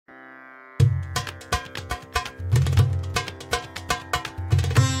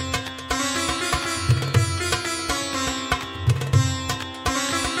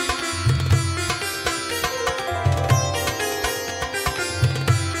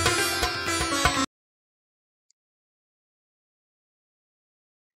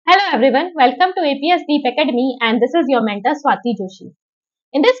everyone, welcome to APS Deep Academy and this is your mentor Swati Joshi.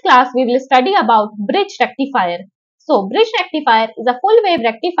 In this class, we will study about bridge rectifier. So, bridge rectifier is a full wave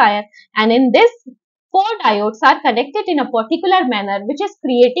rectifier and in this, four diodes are connected in a particular manner which is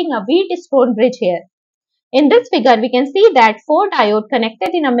creating a Wheatstone bridge here. In this figure, we can see that four diodes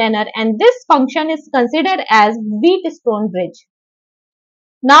connected in a manner and this function is considered as Wheatstone bridge.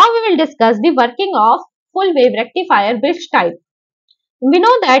 Now, we will discuss the working of full wave rectifier bridge type. We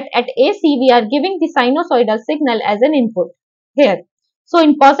know that at AC we are giving the sinusoidal signal as an input here. So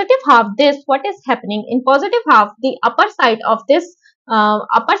in positive half, what is happening in positive half, the upper side of this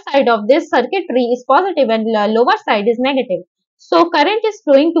circuitry is positive and lower side is negative. So current is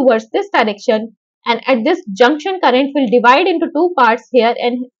flowing towards this direction, and at this junction current will divide into two parts here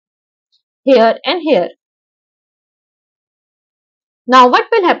and here and here. Now what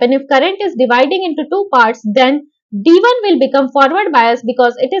will happen if current is dividing into two parts? Then D1 will become forward bias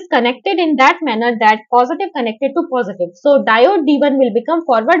because it is connected in that manner that positive connected to positive. So diode D1 will become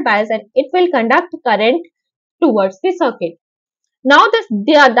forward bias and it will conduct current towards the circuit. Now the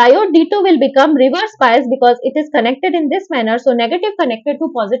diode D2 will become reverse bias because it is connected in this manner. So negative connected to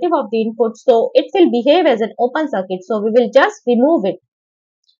positive of the input. So it will behave as an open circuit. So we will just remove it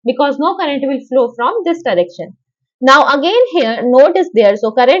because no current will flow from this direction. Now again here node is there,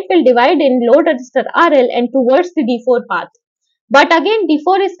 so current will divide in load resistor RL and towards the D4 path. But again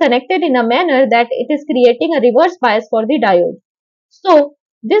D4 is connected in a manner that it is creating a reverse bias for the diode. So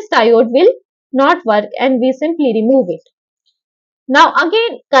this diode will not work and we simply remove it. Now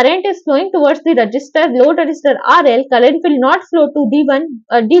again current is flowing towards the load resistor RL, current will not flow to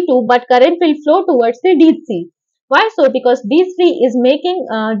D2 but current will flow towards the D3. Why so? Because D3 is making,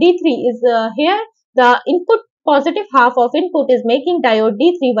 here the input positive half of input is making diode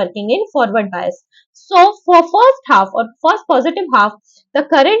D3 working in forward bias. So for first half or first positive half, the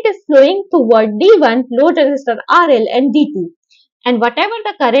current is flowing toward D1, load resistor RL and D2. And whatever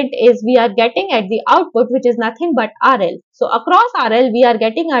the current is, we are getting at the output which is nothing but RL. So across RL, we are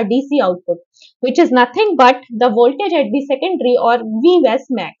getting our DC output which is nothing but the voltage at the secondary or Vs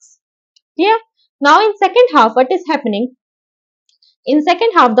max. Clear? Now in second half, what is happening? In second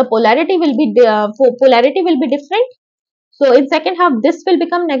half, the polarity will be different. So in second half, this will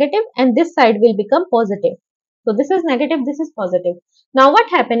become negative and this side will become positive. So this is negative, this is positive. Now what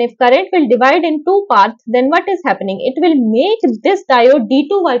happens if current will divide in two paths? Then what is happening? It will make this diode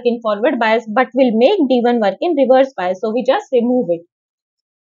D2 work in forward bias but will make D1 work in reverse bias. So we just remove it.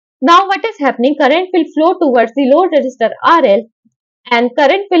 Now what is happening? Current will flow towards the load resistor RL and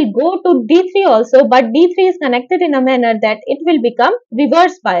current will go to D3 also, but D3 is connected in a manner that it will become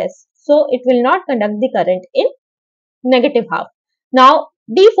reverse bias. So it will not conduct the current in negative half. Now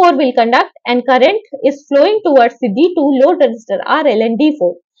D4 will conduct and current is flowing towards the D2 load resistor RL and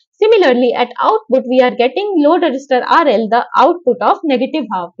D4. Similarly, at output we are getting load resistor RL, the output of negative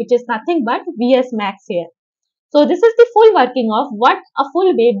half, which is nothing but Vs max here. So this is the full working of what a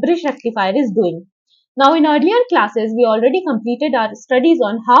full wave bridge rectifier is doing. Now in earlier classes, we already completed our studies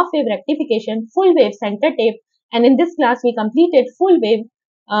on half wave rectification, full wave center tape, and in this class we completed full wave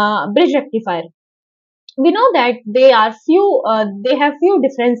bridge rectifier. We know that they have few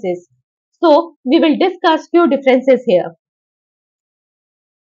differences. So we will discuss few differences here.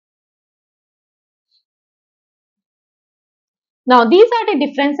 Now these are the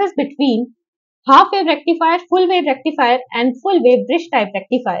differences between half wave rectifier, full wave rectifier and full wave bridge type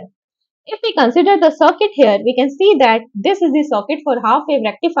rectifier. If we consider the circuit here, we can see that this is the circuit for half wave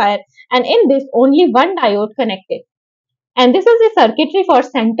rectifier and in this only one diode connected. And this is the circuitry for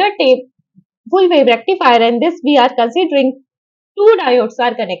center tape full wave rectifier and this we are considering two diodes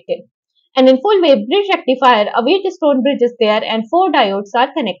are connected. And in full wave bridge rectifier, a Wheatstone bridge is there and four diodes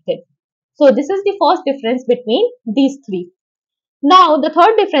are connected. So this is the first difference between these three. Now the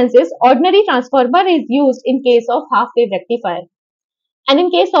third difference is ordinary transformer is used in case of half wave rectifier. And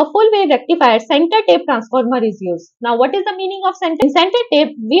in case of full wave rectifier, center tape transformer is used. Now what is the meaning of center? In center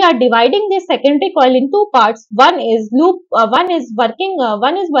tape, we are dividing this secondary coil in two parts. One side is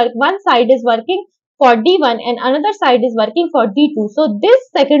working for D1 and another side is working for D2. So this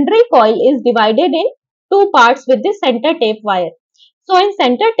secondary coil is divided in two parts with this center tape wire. So in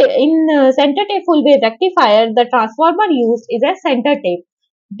center tape full wave rectifier, the transformer used is a center tape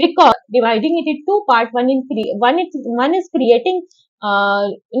because dividing it in two parts, one is creating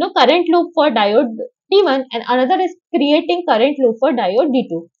current loop for diode D1 and another is creating current loop for diode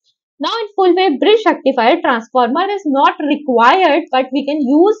D2. Now in full wave bridge rectifier, transformer is not required but we can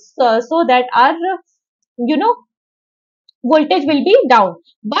use so that our voltage will be down.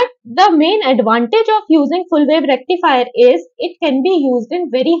 But the main advantage of using full wave rectifier is it can be used in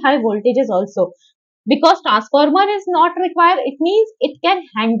very high voltages also, because transformer is not required. It means it can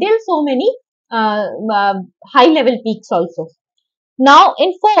handle so many uh, uh, high level peaks also. Now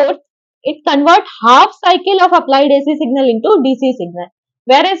in fourth, it convert half cycle of applied AC signal into DC signal,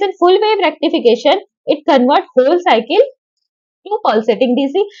 whereas in full wave rectification it convert whole cycle to pulsating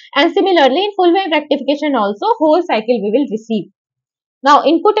DC, and similarly in full wave rectification also whole cycle we will receive. Now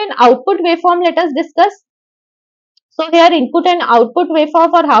input and output waveform let us discuss. So here input and output waveform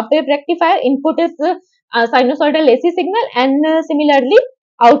for half wave rectifier. Input is sinusoidal AC signal, and similarly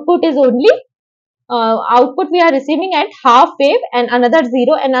output is only output we are receiving at half wave and another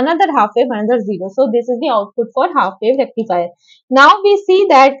 0, and another half wave another 0. So this is the output for half wave rectifier. Now we see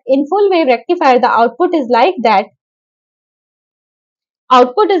that in full wave rectifier the output is like that.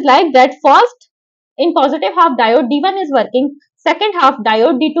 First, in positive half diode D1 is working, second half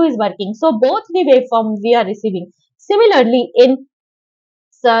diode D2 is working. So both the waveform we are receiving. Similarly in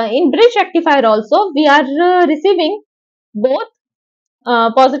bridge rectifier also we are receiving both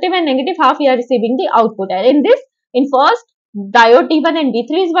positive and negative half, we are receiving the output. And in this, in first diode D1 and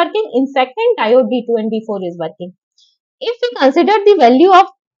D3 is working, in second diode D2 and D4 is working. If we consider the value of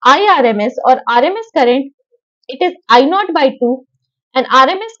IRMS or RMS current, it is I0 by 2, and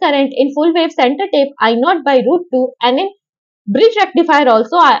RMS current in full wave center tape I0 by root 2, and in bridge rectifier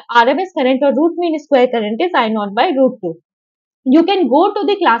also RMS current or root mean square current is I0 by root 2. You can go to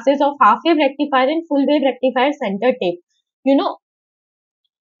the classes of half wave rectifier and full wave rectifier center tape. You know,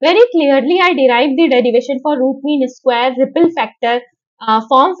 very clearly I derived the derivation for root mean square, ripple factor,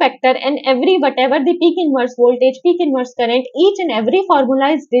 form factor, and every whatever the peak inverse voltage, peak inverse current, each and every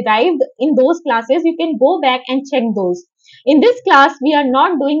formula is derived in those classes. You can go back and check those. In this class, we are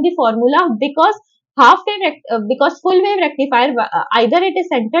not doing the formula because because full wave rectifier, either it is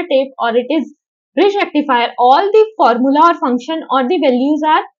center tape or it is bridge rectifier, all the formula or function or the values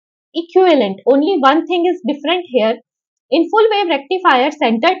are equivalent. Only one thing is different here. In full wave rectifier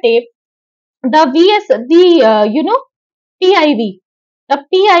center tape, the VS, PIV, the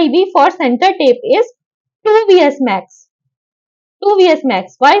PIV for center tape is 2 VS max. 2 VS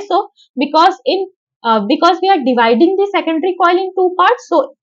max. Why so? Because because we are dividing the secondary coil in two parts.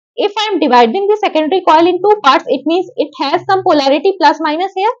 So if I am dividing the secondary coil in two parts, it means it has some polarity plus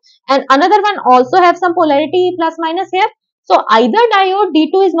minus here, and another one also have some polarity plus minus here. So either diode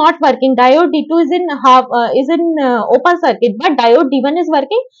D2 is not working, diode D2 is in open circuit, but diode D1 is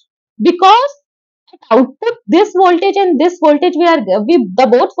working, because at output this voltage and this voltage the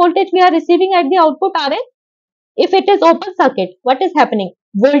both voltage we are receiving at the output are in. If it is open circuit, what is happening?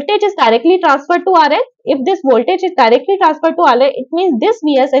 Voltage is directly transferred to RL. If this voltage is directly transferred to RL, it means this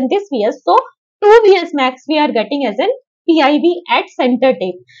Vs and this Vs. So 2 Vs max we are getting as in PIV at center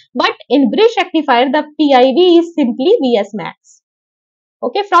tape. But in bridge rectifier, the PIV is simply Vs max.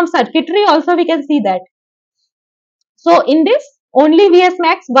 Okay, from circuitry also we can see that. So in this only Vs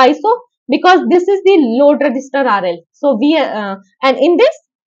max. Why so? Because this is the load resistor RL. So and in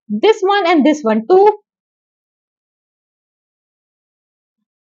this one and this one,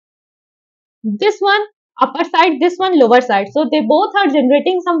 this one upper side, this one lower side, so they both are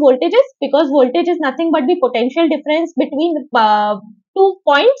generating some voltages, because voltage is nothing but the potential difference between 2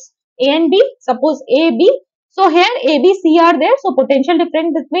 points A and B. Suppose A, B, so here A, B, C are there, so potential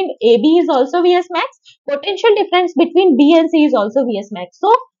difference between A, B is also Vs max, potential difference between B and C is also Vs max.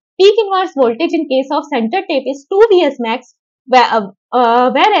 So peak inverse voltage in case of center tape is 2 Vs max,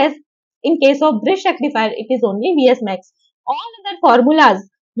 whereas in case of bridge rectifier it is only Vs max. All other formulas,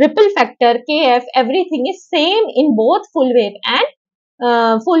 ripple factor, KF, everything is same in both full wave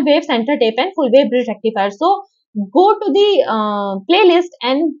and full wave center tape and full wave bridge rectifier. So go to the playlist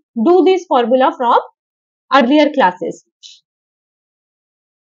and do this formula from earlier classes.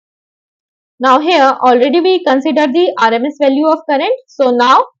 Now here already we consider the RMS value of current. So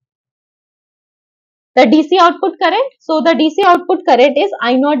now the DC output current. So the DC output current is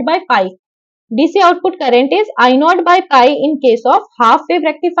I0 by pi. DC output current is I0 by pi in case of half wave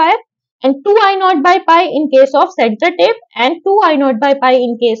rectifier, and 2 I0 by pi in case of center tape, and 2 I0 by pi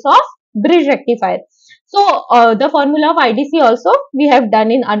in case of bridge rectifier. So the formula of IDC also we have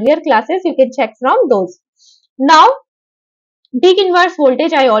done in earlier classes. You can check from those. Now peak inverse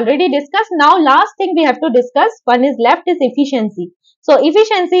voltage I already discussed. Now last thing we have to discuss, one is left, is efficiency. So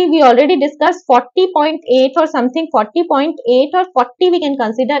efficiency we already discussed 40.8 or something, 40.8 or 40 we can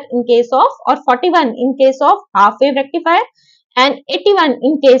consider in case of, or 41 in case of half wave rectifier, and 81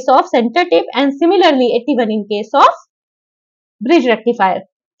 in case of center tape, and similarly 81 in case of bridge rectifier.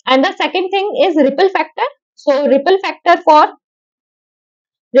 And the second thing is ripple factor. So ripple factor for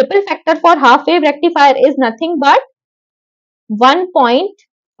half wave rectifier is nothing but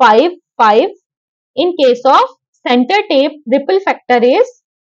 1.55. In case of center tape, ripple factor is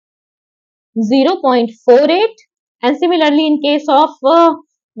 0.48, and similarly in case of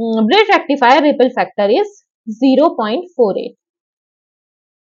bridge rectifier, ripple factor is 0.48.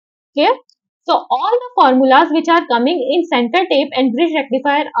 Okay. So all the formulas which are coming in center tape and bridge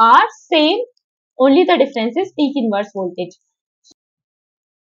rectifier are same, only the difference is peak inverse voltage.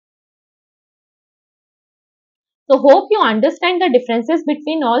 So hope you understand the differences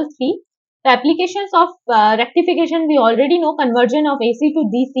between all three. The applications of rectification, we already know, conversion of AC to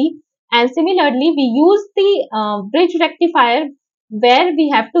DC, and similarly we use the bridge rectifier where we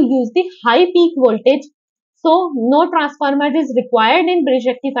have to use the high peak voltage. So no transformer is required in bridge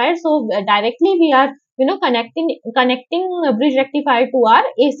rectifier. So directly we are connecting bridge rectifier to our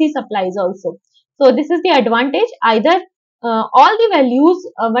AC supplies also. So this is the advantage. Either all the values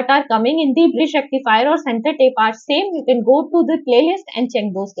what are coming in the bridge rectifier or center tape are same. You can go to the playlist and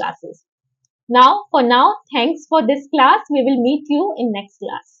check those classes. Now, for now, thanks for this class. We will meet you in next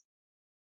class.